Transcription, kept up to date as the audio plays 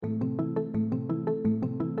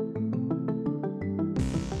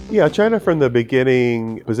Yeah, China from the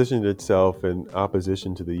beginning positioned itself in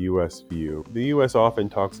opposition to the US view. The US often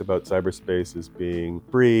talks about cyberspace as being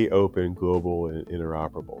free, open, global, and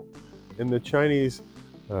interoperable. And the Chinese,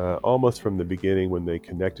 almost from the beginning when they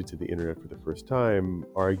connected to the internet for the first time,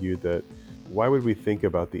 argued that why would we think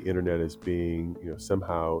about the internet as being,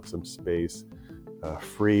 somehow some space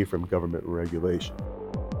free from government regulation?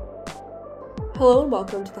 Hello and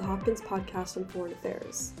welcome to the Hopkins Podcast on Foreign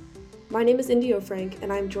Affairs. My name is Indy Ofrank,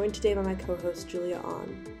 and I am joined today by my co-host Julia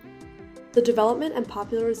Ahn. The development and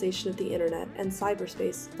popularization of the internet and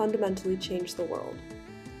cyberspace fundamentally changed the world.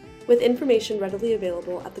 With information readily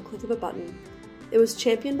available at the click of a button, it was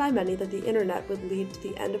championed by many that the internet would lead to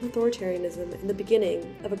the end of authoritarianism and the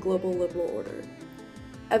beginning of a global liberal order.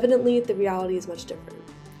 Evidently, the reality is much different.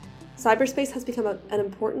 Cyberspace has become an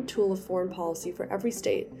important tool of foreign policy for every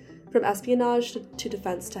state, from espionage to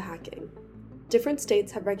defense to hacking. Different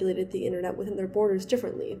states have regulated the internet within their borders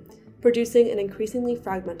differently, producing an increasingly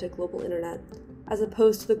fragmented global internet, as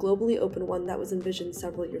opposed to the globally open one that was envisioned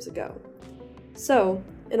several years ago. So,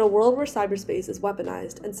 in a world where cyberspace is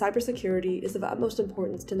weaponized and cybersecurity is of utmost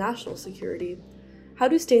importance to national security, how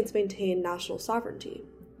do states maintain national sovereignty?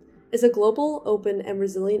 Is a global, open, and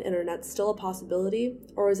resilient internet still a possibility,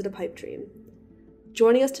 or is it a pipe dream?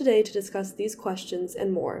 Joining us today to discuss these questions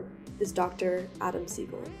and more is Dr. Adam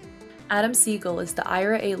Siegel. Adam Siegel is the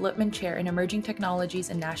Ira A. Lippman Chair in Emerging Technologies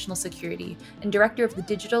and National Security and Director of the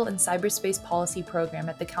Digital and Cyberspace Policy Program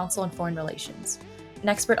at the Council on Foreign Relations. An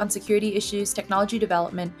expert on security issues, technology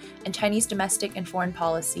development, and Chinese domestic and foreign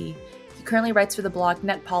policy, he currently writes for the blog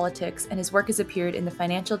Net Politics, and his work has appeared in the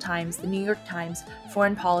Financial Times, the New York Times,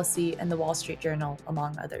 Foreign Policy, and the Wall Street Journal,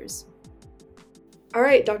 among others. All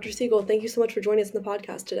right, Dr. Siegel, thank you so much for joining us in the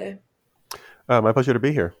podcast today. My pleasure to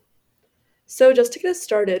be here. So just to get us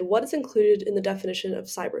started, what is included in the definition of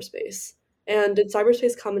cyberspace? And did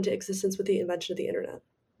cyberspace come into existence with the invention of the internet?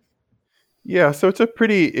 Yeah, so it's a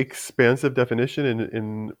pretty expansive definition.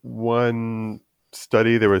 In one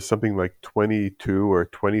study, there was something like 22 or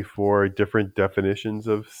 24 different definitions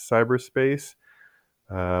of cyberspace.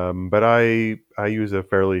 But I use a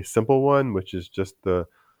fairly simple one, which is just the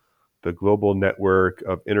global network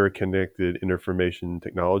of interconnected information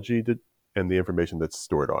technology and the information that's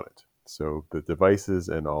stored on it. So the devices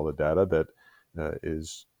and all the data that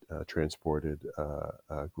is transported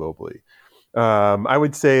globally. I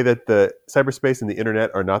would say that the cyberspace and the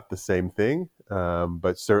internet are not the same thing,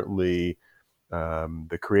 but certainly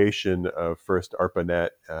the creation of first ARPANET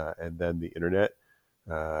and then the internet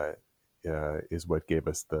is what gave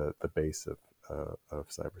us the base of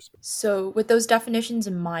cyberspace. So, with those definitions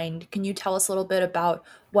in mind, can you tell us a little bit about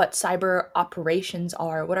what cyber operations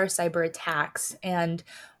are? What are cyber attacks? And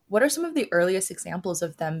what are some of the earliest examples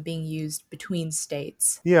of them being used between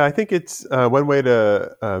states? Yeah, I think it's one way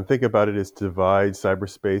to think about it is to divide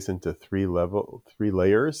cyberspace into three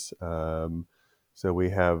layers. So we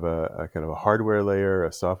have a kind of a hardware layer,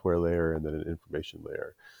 a software layer, and then an information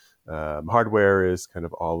layer. Hardware is kind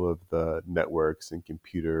of all of the networks and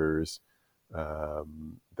computers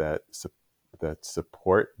that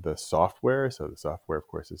support the software. So the software, of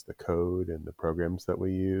course, is the code and the programs that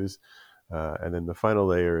we use. And then the final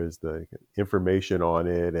layer is the information on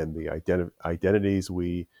it and the identities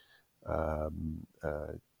we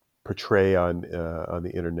portray on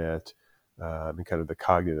the internet, and kind of the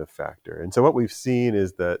cognitive factor. And so what we've seen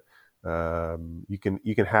is that you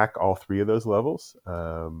can hack all three of those levels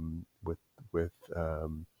with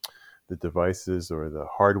the devices or the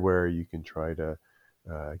hardware. You can try to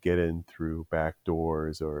get in through back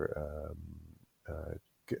doors or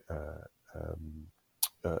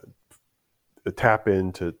tap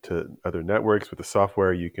into other networks. With the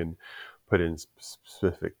software, you can put in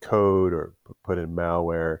specific code or put in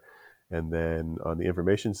malware. And then on the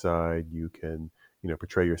information side, you can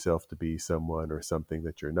portray yourself to be someone or something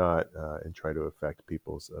that you're not, and try to affect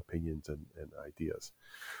people's opinions and ideas.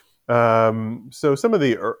 So some of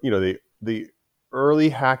the early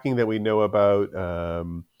hacking that we know about,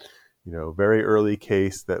 very early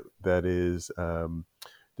case that is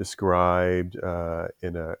described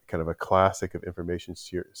in a kind of a classic of information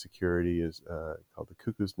security is called the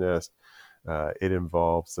Cuckoo's Nest. It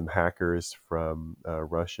involves some hackers from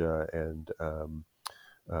Russia and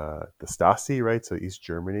the Stasi, right? So East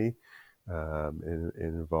Germany. And it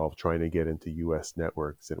involved trying to get into U.S.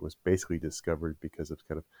 networks. And it was basically discovered because of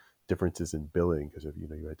kind of differences in billing, because of,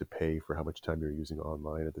 you had to pay for how much time you were using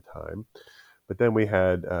online at the time. But then we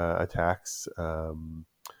had attacks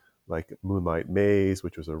like Moonlight Maze,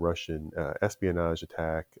 which was a Russian espionage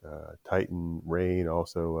attack, Titan Rain,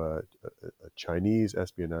 also a Chinese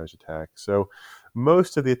espionage attack. So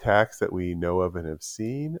most of the attacks that we know of and have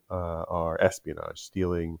seen are espionage,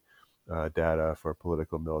 stealing data for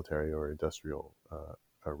political, military, or industrial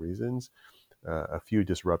reasons. A few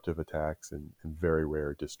disruptive attacks and very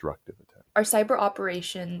rare destructive attacks. Are cyber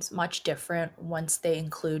operations much different once they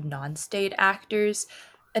include non-state actors?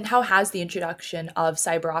 And how has the introduction of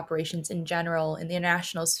cyber operations in general in the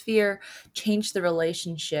international sphere changed the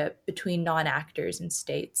relationship between non-actors and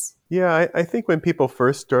states? Yeah, I think when people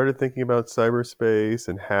first started thinking about cyberspace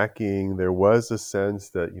and hacking, there was a sense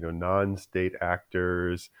that non-state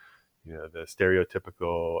actors, the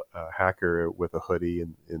stereotypical hacker with a hoodie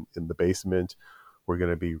in the basement, were going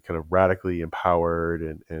to be kind of radically empowered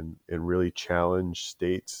and really challenge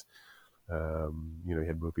states. You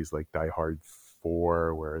had movies like Die Hard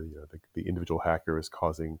 4, where the individual hacker is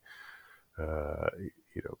causing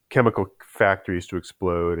chemical factories to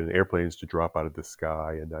explode and airplanes to drop out of the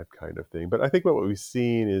sky and that kind of thing. But I think what we've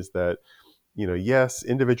seen is that, yes,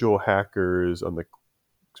 individual hackers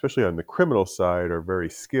especially on the criminal side, are very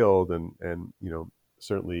skilled and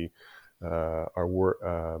certainly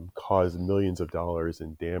cause millions of dollars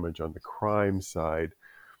in damage on the crime side,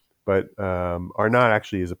 but are not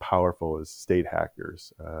actually as powerful as state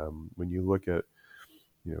hackers. When you look at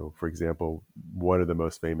for example, one of the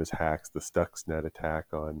most famous hacks, the Stuxnet attack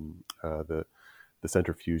on the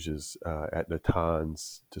centrifuges at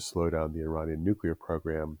Natanz to slow down the Iranian nuclear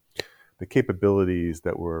program, the capabilities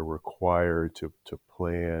that were required to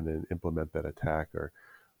plan and implement that attack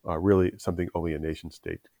are really something only a nation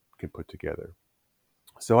state can put together.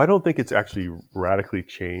 So I don't think it's actually radically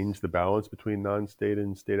changed the balance between non-state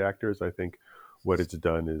and state actors. I think what it's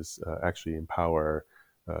done is actually empower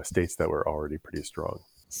states that were already pretty strong.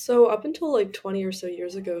 So up until like 20 or so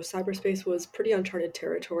years ago, cyberspace was pretty uncharted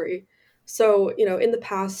territory. So, in the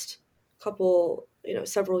past couple,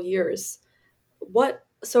 several years, what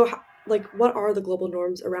are the global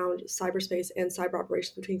norms around cyberspace and cyber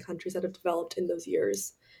operations between countries that have developed in those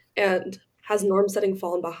years? And has norm setting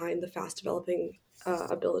fallen behind the fast developing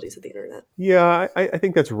abilities of the internet? Yeah, I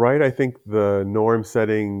think that's right. I think the norm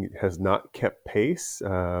setting has not kept pace.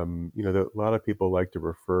 A lot of people like to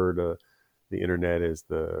refer to the internet as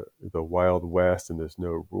the Wild West and there's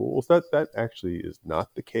no rules. That actually is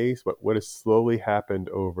not the case. What has slowly happened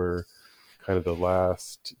over kind of the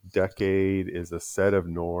last decade is a set of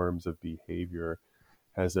norms of behavior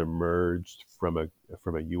has emerged from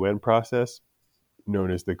a UN process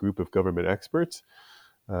known as the Group of Government Experts.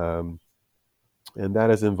 And that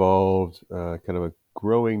has involved kind of a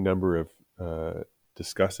growing number of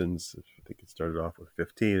discussants. I think it started off with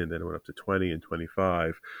 15 and then it went up to 20 and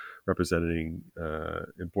 25, representing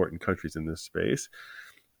important countries in this space.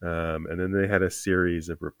 And then they had a series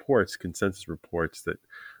of reports, consensus reports, that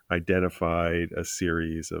identified a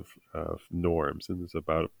series of norms. And there's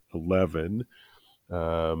about 11.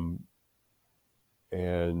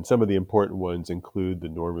 And some of the important ones include the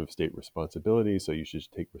norm of state responsibility. So you should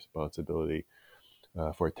take responsibility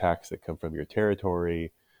for attacks that come from your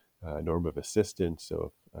territory, norm of assistance.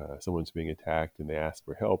 So if someone's being attacked and they ask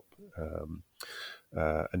for help,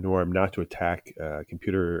 a norm not to attack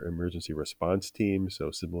computer emergency response teams.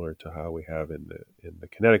 So similar to how we have in the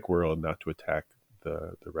kinetic world, not to attack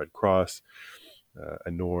the Red Cross.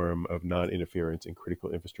 A norm of non-interference in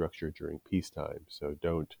critical infrastructure during peacetime. So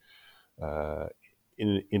don't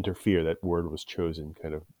interfere. That word was chosen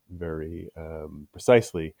kind of very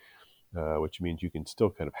precisely. Which means you can still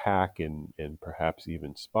kind of hack and perhaps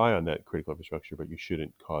even spy on that critical infrastructure, but you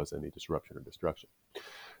shouldn't cause any disruption or destruction.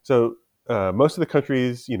 So most of the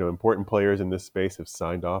countries, important players in this space have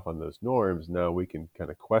signed off on those norms. Now we can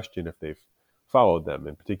kind of question if they've followed them,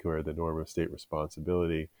 in particular the norm of state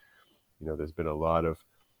responsibility. There's been a lot of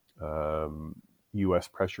U.S.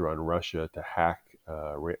 pressure on Russia to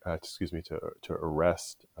to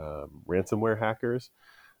arrest ransomware hackers.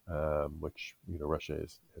 Which Russia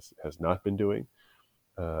has not been doing,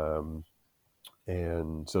 and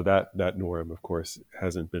so that norm, of course,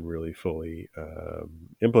 hasn't been really fully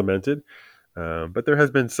implemented. But there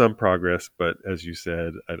has been some progress. But as you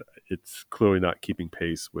said, it's clearly not keeping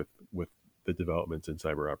pace with the developments in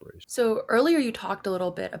cyber operations. So earlier you talked a little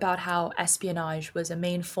bit about how espionage was a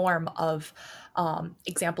main form of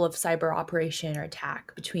example of cyber operation or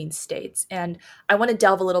attack between states. And I want to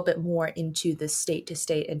delve a little bit more into the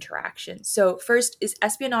state-to-state interaction. So first, is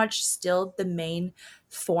espionage still the main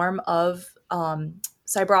form of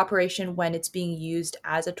cyber operation when it's being used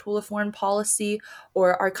as a tool of foreign policy?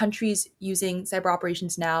 Or are countries using cyber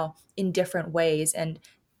operations now in different ways? And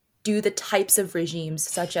do the types of regimes,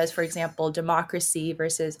 such as, for example, democracy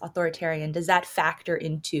versus authoritarian, does that factor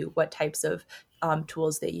into what types of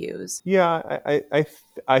tools they use? Yeah,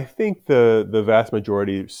 I think the vast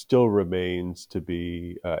majority still remains to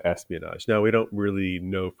be espionage. Now, we don't really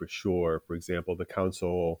know for sure. For example, the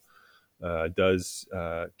council does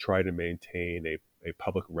try to maintain a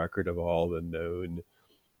public record of all the known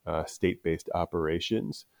state-based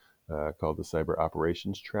operations called the Cyber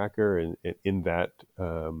Operations Tracker, and in that,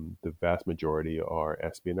 the vast majority are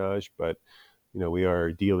espionage. But we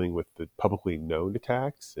are dealing with the publicly known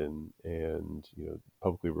attacks and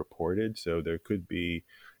publicly reported. So there could be,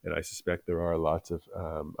 and I suspect there are lots of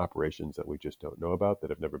operations that we just don't know about that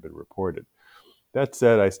have never been reported. That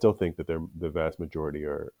said, I still think that the vast majority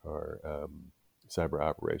are cyber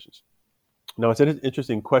operations. Now, it's an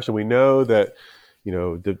interesting question. We know that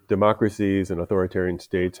democracies and authoritarian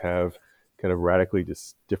states have kind of radically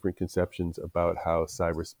different conceptions about how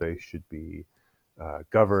cyberspace should be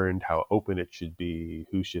governed, how open it should be,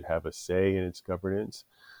 who should have a say in its governance.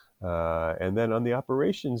 And then on the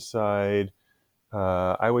operations side,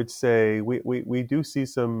 I would say we do see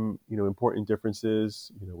some important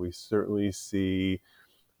differences. We certainly see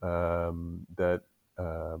that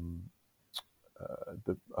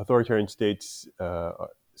the authoritarian states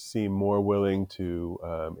seem more willing to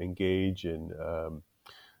engage in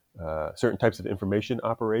certain types of information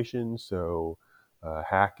operations, so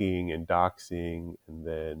hacking and doxing, and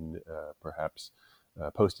then perhaps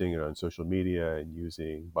posting it on social media and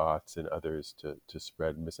using bots and others to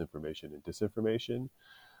spread misinformation and disinformation.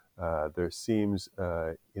 There seems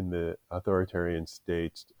in the authoritarian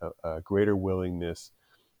states a greater willingness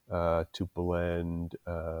to blend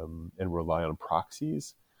and rely on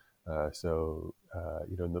proxies. In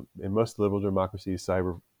most liberal democracies,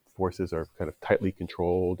 cyber forces are kind of tightly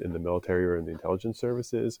controlled in the military or in the intelligence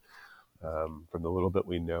services. From the little bit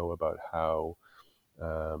we know about how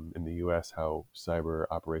in the U.S. how cyber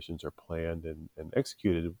operations are planned and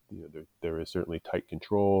executed, there is certainly tight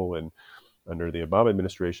control. And under the Obama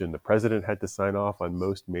administration, the president had to sign off on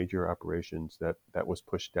most major operations. That was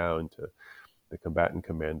pushed down to the combatant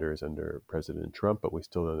commanders under President Trump, but we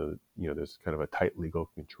still know that there's kind of a tight legal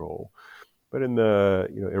control. But in the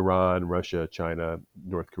Iran, Russia, China,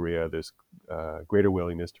 North Korea, there's greater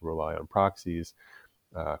willingness to rely on proxies,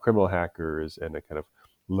 criminal hackers, and a kind of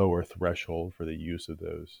lower threshold for the use of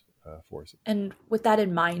those forces. And with that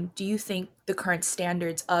in mind, do you think the current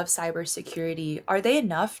standards of cybersecurity are they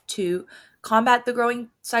enough to combat the growing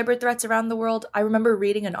cyber threats around the world? I remember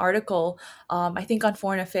reading an article, I think on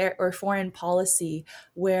foreign affair or foreign policy,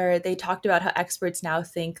 where they talked about how experts now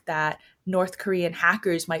think that North Korean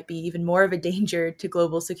hackers might be even more of a danger to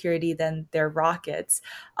global security than their rockets.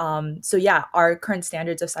 Are current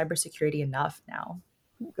standards of cybersecurity enough now?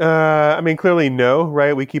 Clearly no,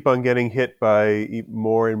 right? We keep on getting hit by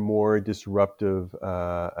more and more disruptive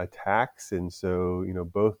attacks. And so,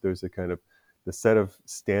 both there's a kind of the set of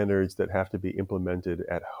standards that have to be implemented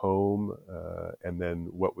at home and then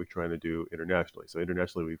what we're trying to do internationally. So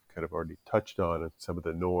internationally, we've kind of already touched on some of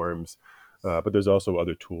the norms, but there's also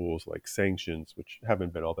other tools like sanctions, which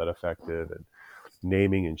haven't been all that effective, and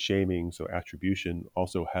naming and shaming, so attribution,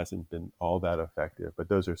 also hasn't been all that effective. But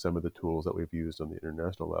those are some of the tools that we've used on the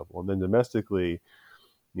international level. And then domestically,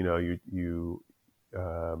 you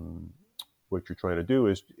what you're trying to do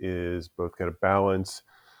is both kind of balance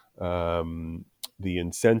the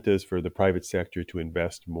incentives for the private sector to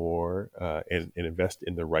invest more and invest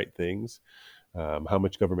in the right things. How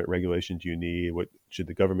much government regulation do you need? What should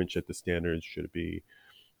the government set the standards? Should it be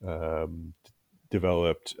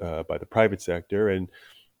developed by the private sector? And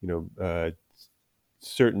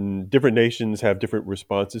certain different nations have different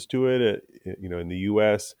responses to it. In the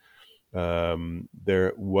U.S.,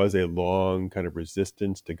 there was a long kind of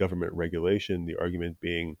resistance to government regulation. The argument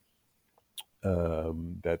being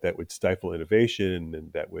that would stifle innovation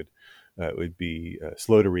and that would be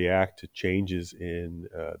slow to react to changes in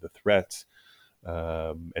the threats.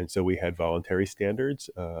 And so we had voluntary standards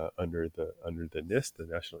under the NIST, the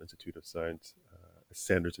National Institute of Science,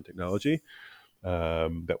 Standards and Technology,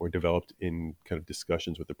 that were developed in kind of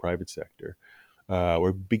discussions with the private sector.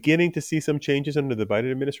 We're beginning to see some changes under the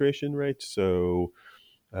Biden administration, right? So,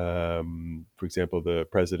 for example, the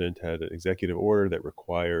president had an executive order that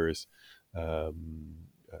requires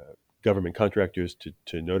government contractors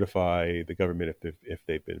to notify the government if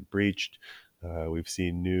they've been breached. We've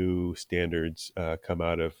seen new standards come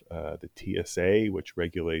out of the TSA, which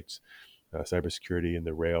regulates cybersecurity in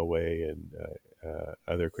the railway and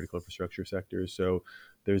other critical infrastructure sectors. So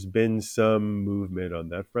there's been some movement on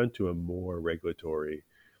that front to a more regulatory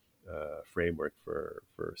framework for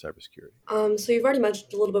cybersecurity. So you've already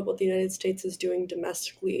mentioned a little bit what the United States is doing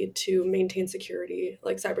domestically to maintain security,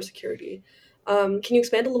 like cybersecurity. Can you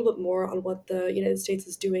expand a little bit more on what the United States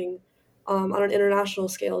is doing on an international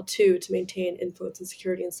scale too to maintain influence and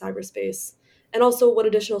security in cyberspace? And also what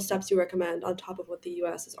additional steps you recommend on top of what the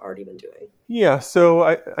US has already been doing? Yeah, so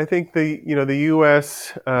I think the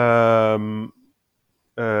U.S.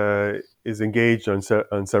 Is engaged on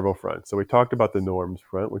several fronts. So we talked about the norms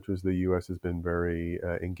front, which was the U.S. has been very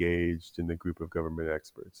engaged in the group of government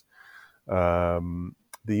experts. The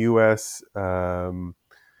U.S.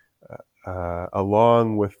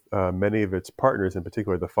 Along with many of its partners, in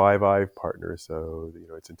particular the Five Eyes partners, so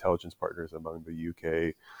its intelligence partners among the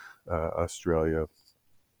UK, Australia,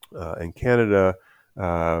 and Canada,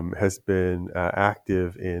 has been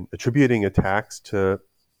active in attributing attacks to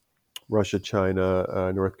Russia,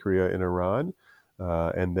 China, North Korea, and Iran,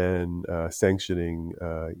 and then sanctioning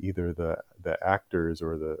either the actors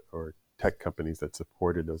or tech companies that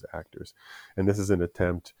supported those actors. And this is an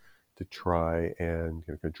attempt to try and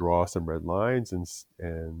draw some red lines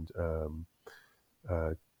and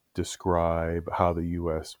describe how the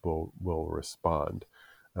U.S. will respond.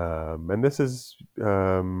 And this is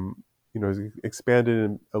has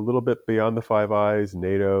expanded a little bit beyond the Five Eyes.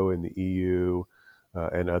 NATO and the EU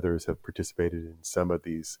and others have participated in some of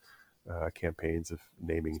these campaigns of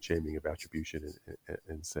naming, shaming, of attribution,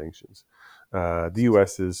 and sanctions. The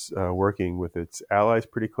U.S. is working with its allies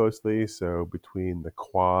pretty closely. So between the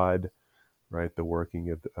Quad, right, the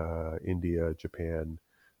working of India, Japan,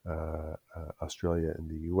 Australia, and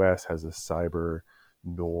the U.S. has a cyber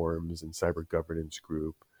norms and cyber governance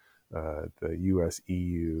group. The U.S.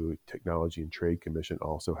 EU Technology and Trade Commission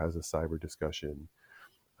also has a cyber discussion.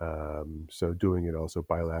 So doing it also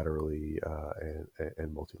bilaterally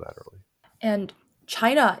and multilaterally. And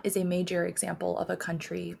China is a major example of a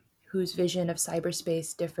country whose vision of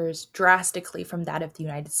cyberspace differs drastically from that of the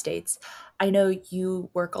United States. I know you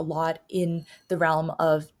work a lot in the realm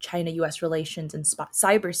of China-US relations and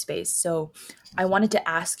cyberspace. So I wanted to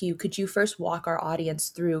ask you, could you first walk our audience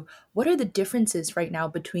through what are the differences right now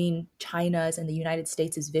between China's and the United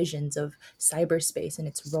States' visions of cyberspace and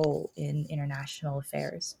its role in international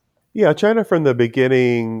affairs? Yeah, China from the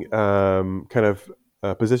beginning kind of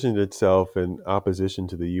positioned itself in opposition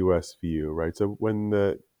to the U.S. view, right? So when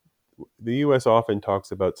the U.S. often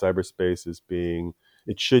talks about cyberspace as being,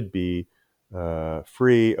 it should be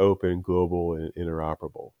free, open, global, and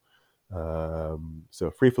interoperable. So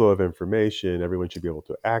free flow of information, everyone should be able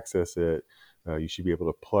to access it. You should be able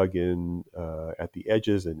to plug in at the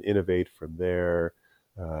edges and innovate from there,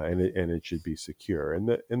 and it should be secure. And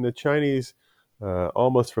the Chinese,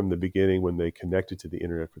 almost from the beginning, when they connected to the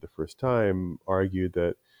internet for the first time, argued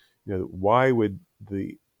that why would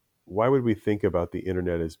we think about the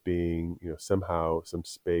internet as being somehow some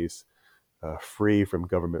space free from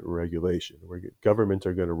government regulation, where governments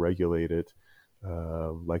are going to regulate it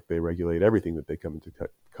like they regulate everything that they come into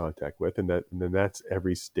contact with, and then that's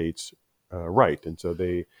every state's right. And so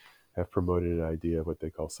they have promoted an idea of what they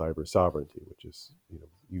call cyber sovereignty, which is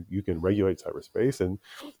you can regulate cyberspace, and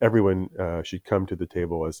everyone should come to the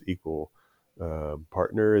table as equal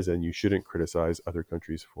partners, and you shouldn't criticize other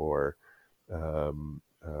countries for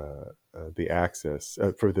the access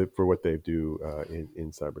for what they do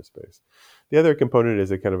in cyberspace. The other component is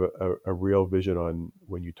a kind of a real vision on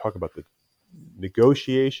when you talk about the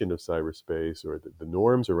negotiation of cyberspace or the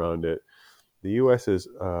norms around it. The U.S. has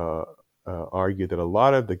argued that a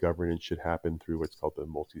lot of the governance should happen through what's called the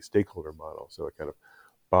multi-stakeholder model. So a kind of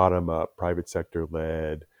bottom-up, private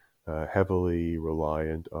sector-led, heavily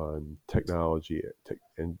reliant on technology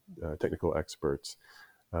and technical experts.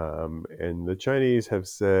 And the Chinese have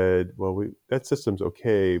said, well, that system's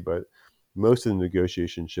okay, but most of the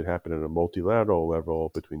negotiations should happen at a multilateral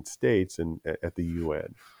level between states and at the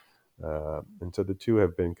UN. And so the two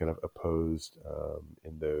have been kind of opposed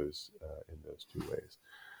in those two ways.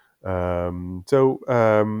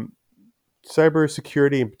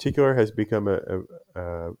 Cybersecurity in particular has become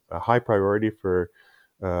a high priority for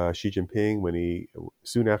Xi Jinping. When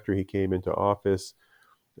soon after he came into office,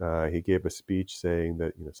 he gave a speech saying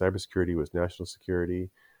that cybersecurity was national security.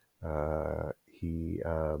 He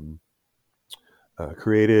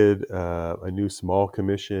created a new small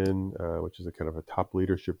commission, which is a kind of a top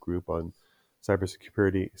leadership group on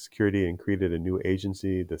cybersecurity, and created a new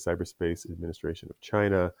agency, the Cyberspace Administration of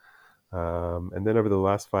China. And then over the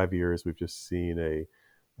last 5 years, we've just seen a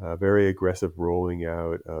very aggressive rolling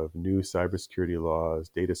out of new cybersecurity laws,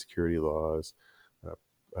 data security laws,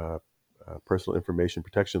 personal information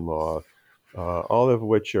protection law, all of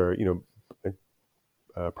which are,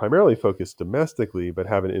 primarily focus domestically, but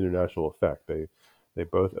have an international effect. They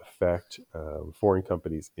both affect foreign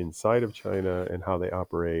companies inside of China and how they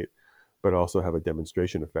operate, but also have a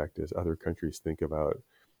demonstration effect as other countries think about,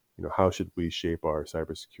 how should we shape our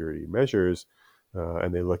cybersecurity measures,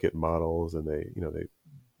 and they look at models, and they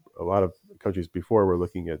a lot of countries before were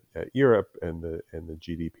looking at Europe and the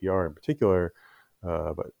GDPR in particular,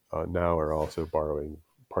 but now are also borrowing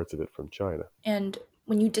parts of it from China. And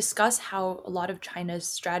when you discuss how a lot of China's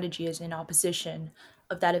strategy is in opposition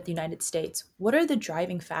of that of the United States, what are the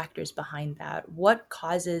driving factors behind that? What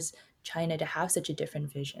causes China to have such a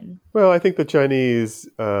different vision? Well, I think the Chinese,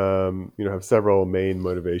 have several main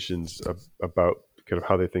motivations about kind of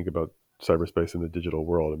how they think about cyberspace in the digital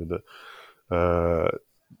world. I mean,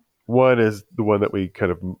 one is the one that we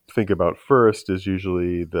kind of think about first is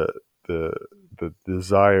usually the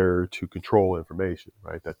desire to control information,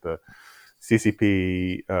 right? That the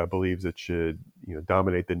CCP believes it should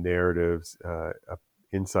dominate the narratives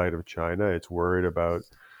inside of China. It's worried about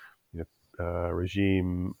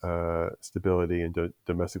regime stability and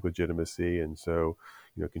domestic legitimacy, and so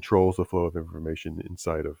controls the flow of information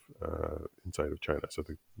inside of China. So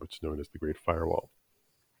what's known as the Great Firewall.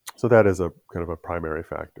 So that is a kind of a primary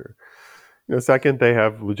factor. Second, they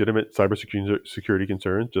have legitimate cybersecurity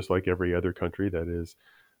concerns, just like every other country that is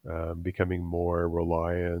becoming more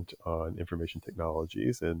reliant on information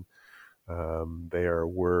technologies, and they are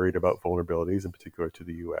worried about vulnerabilities, in particular to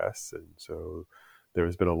the U.S. And so there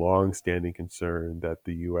has been a long-standing concern that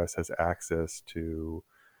the U.S. has access to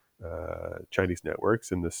Chinese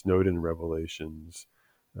networks, and the Snowden revelations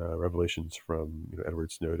from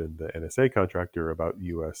Edward Snowden, the NSA contractor, about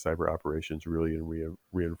U.S. cyber operations really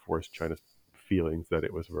reinforced China's feelings that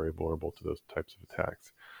it was very vulnerable to those types of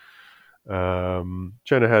attacks.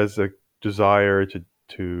 China has a desire to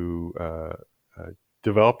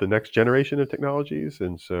develop the next generation of technologies,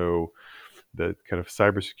 and so the kind of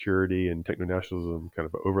cybersecurity and techno-nationalism kind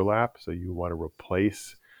of overlap. So you want to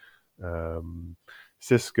replace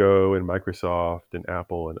Cisco and Microsoft and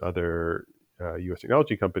Apple and other U.S.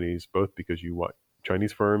 technology companies, both because you want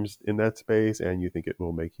Chinese firms in that space and you think it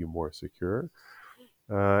will make you more secure.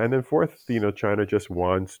 And then fourth, China just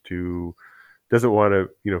doesn't want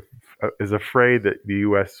to, is afraid that the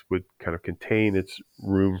U.S. would kind of contain its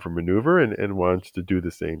room for maneuver, and wants to do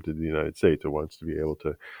the same to the United States. It wants to be able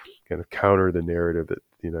to kind of counter the narrative that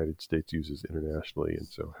the United States uses internationally, and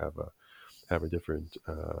so have a different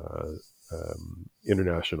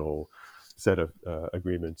international set of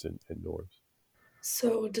agreements and norms.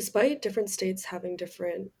 So, despite different states having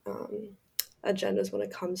different agendas when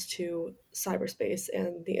it comes to cyberspace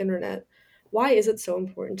and the internet, why is it so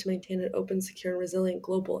important to maintain an open, secure, and resilient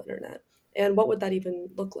global internet? And what would that even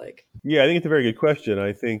look like? Yeah, I think it's a very good question.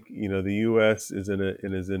 I think the U.S. is in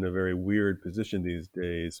a very weird position these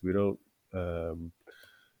days. We don't,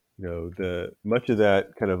 the much of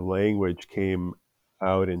that kind of language came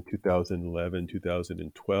out in 2011,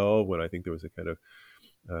 2012, when I think there was a kind of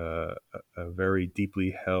a very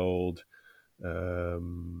deeply held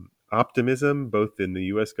optimism, both in the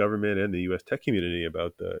U.S. government and the U.S. tech community,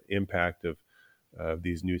 about the impact of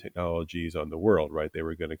these new technologies on the world. Right, they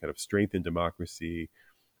were going to kind of strengthen democracy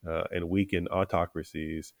and weaken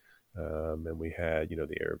autocracies, and we had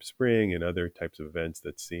the Arab Spring and other types of events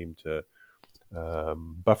that seemed to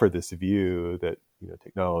buffer this view that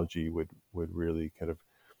technology would really kind of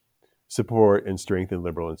support and strengthen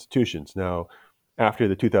liberal institutions. Now, after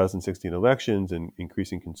the 2016 elections and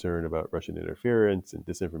increasing concern about Russian interference and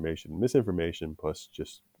disinformation and misinformation, plus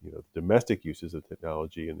just domestic uses of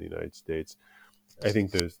technology in the United States, I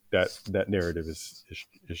think that narrative is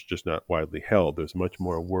just not widely held. There's much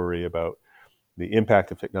more worry about the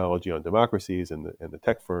impact of technology on democracies and the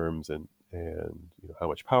tech firms and how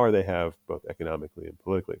much power they have, both economically and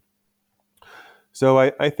politically. So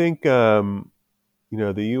I think the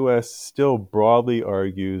U.S. still broadly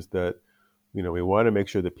argues that we want to make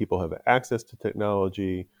sure that people have access to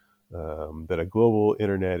technology, that a global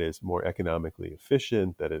internet is more economically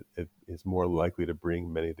efficient, that it is more likely to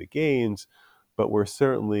bring many of the gains. But we're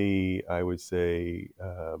certainly, I would say,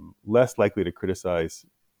 less likely to criticize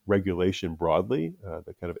regulation broadly.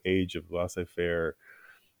 The kind of age of laissez-faire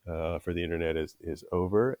for the internet is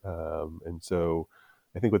over. And so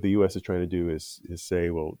I think what the U.S. is trying to do is say,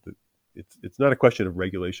 well, it's not a question of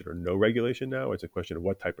regulation or no regulation now. It's a question of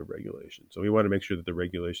what type of regulation. So we want to make sure that the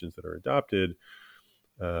regulations that are adopted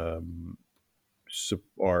are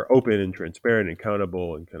open and transparent and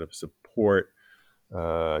accountable and kind of support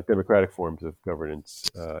democratic forms of governance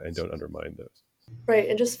and don't undermine those. Right,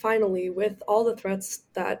 and just finally, with all the threats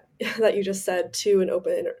that that you just said to an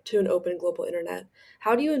open global internet,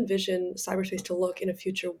 how do you envision cyberspace to look in a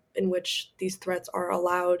future in which these threats are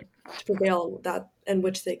allowed to prevail, that and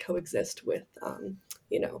which they coexist with,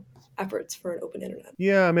 you know, efforts for an open internet?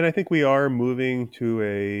 Yeah, I mean, I think we are moving to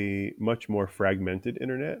a much more fragmented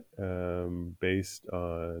internet, based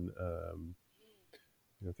on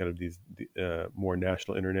kind of these more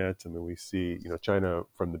national internets. I mean, we see China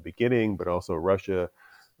from the beginning, but also Russia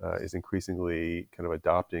is increasingly kind of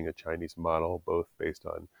adopting a Chinese model, both based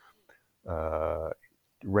on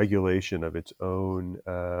regulation of its own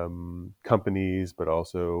companies, but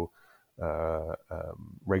also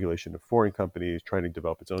regulation of foreign companies, trying to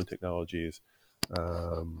develop its own technologies.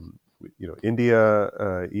 India,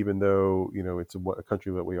 even though it's a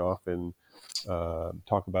country that we often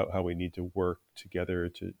talk about how we need to work together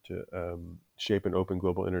to shape an open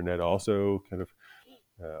global internet, also kind of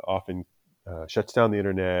often shuts down the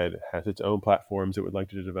internet, has its own platforms it would like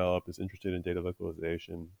to develop, is interested in data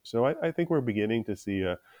localization. So I think we're beginning to see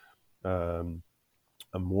a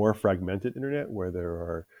more fragmented internet where there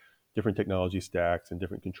are different technology stacks and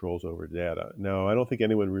different controls over data. Now, I don't think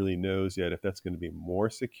anyone really knows yet if that's going to be more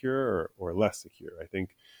secure or less secure. I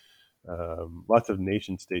think lots of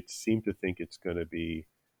nation states seem to think it's going to be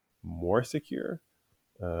more secure,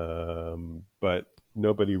 but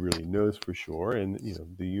nobody really knows for sure. And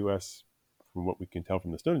the U.S., from what we can tell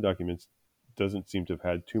from the Snowden documents, doesn't seem to have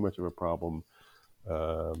had too much of a problem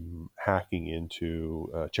hacking into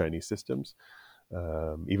Chinese systems,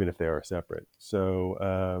 even if they are separate.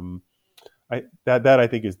 So that I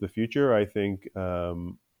think is the future. I think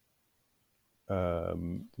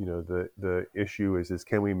the issue is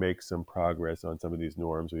can we make some progress on some of these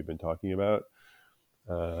norms we've been talking about?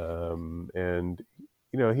 And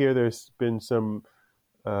here there's been some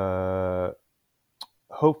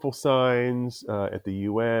hopeful signs at the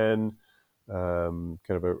UN, kind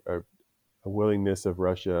of a willingness of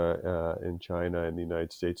Russia and China and the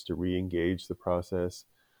United States to re-engage the process.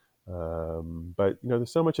 But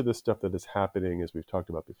there's so much of this stuff that is happening, as we've talked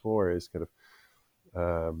about before, is kind of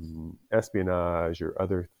espionage or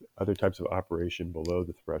other types of operation below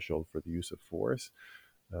the threshold for the use of force.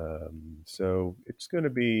 So it's going to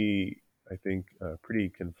be, I think,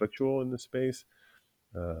 pretty conflictual in this space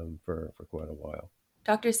for quite a while.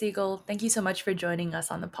 Dr. Siegel, thank you so much for joining us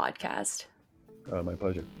on the podcast. My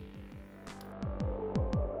pleasure.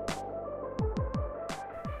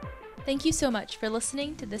 Thank you so much for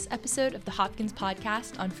listening to this episode of the Hopkins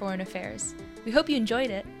Podcast on Foreign Affairs. We hope you enjoyed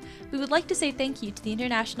it. We would like to say thank you to the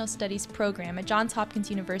International Studies Program at Johns Hopkins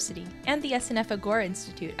University and the SNF Agora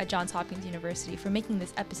Institute at Johns Hopkins University for making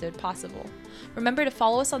this episode possible. Remember to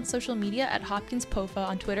follow us on social media at Hopkins POFA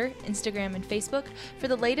on Twitter, Instagram, and Facebook for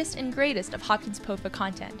the latest and greatest of Hopkins POFA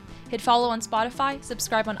content. Hit follow on Spotify,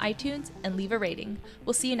 subscribe on iTunes, and leave a rating.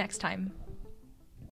 We'll see you next time.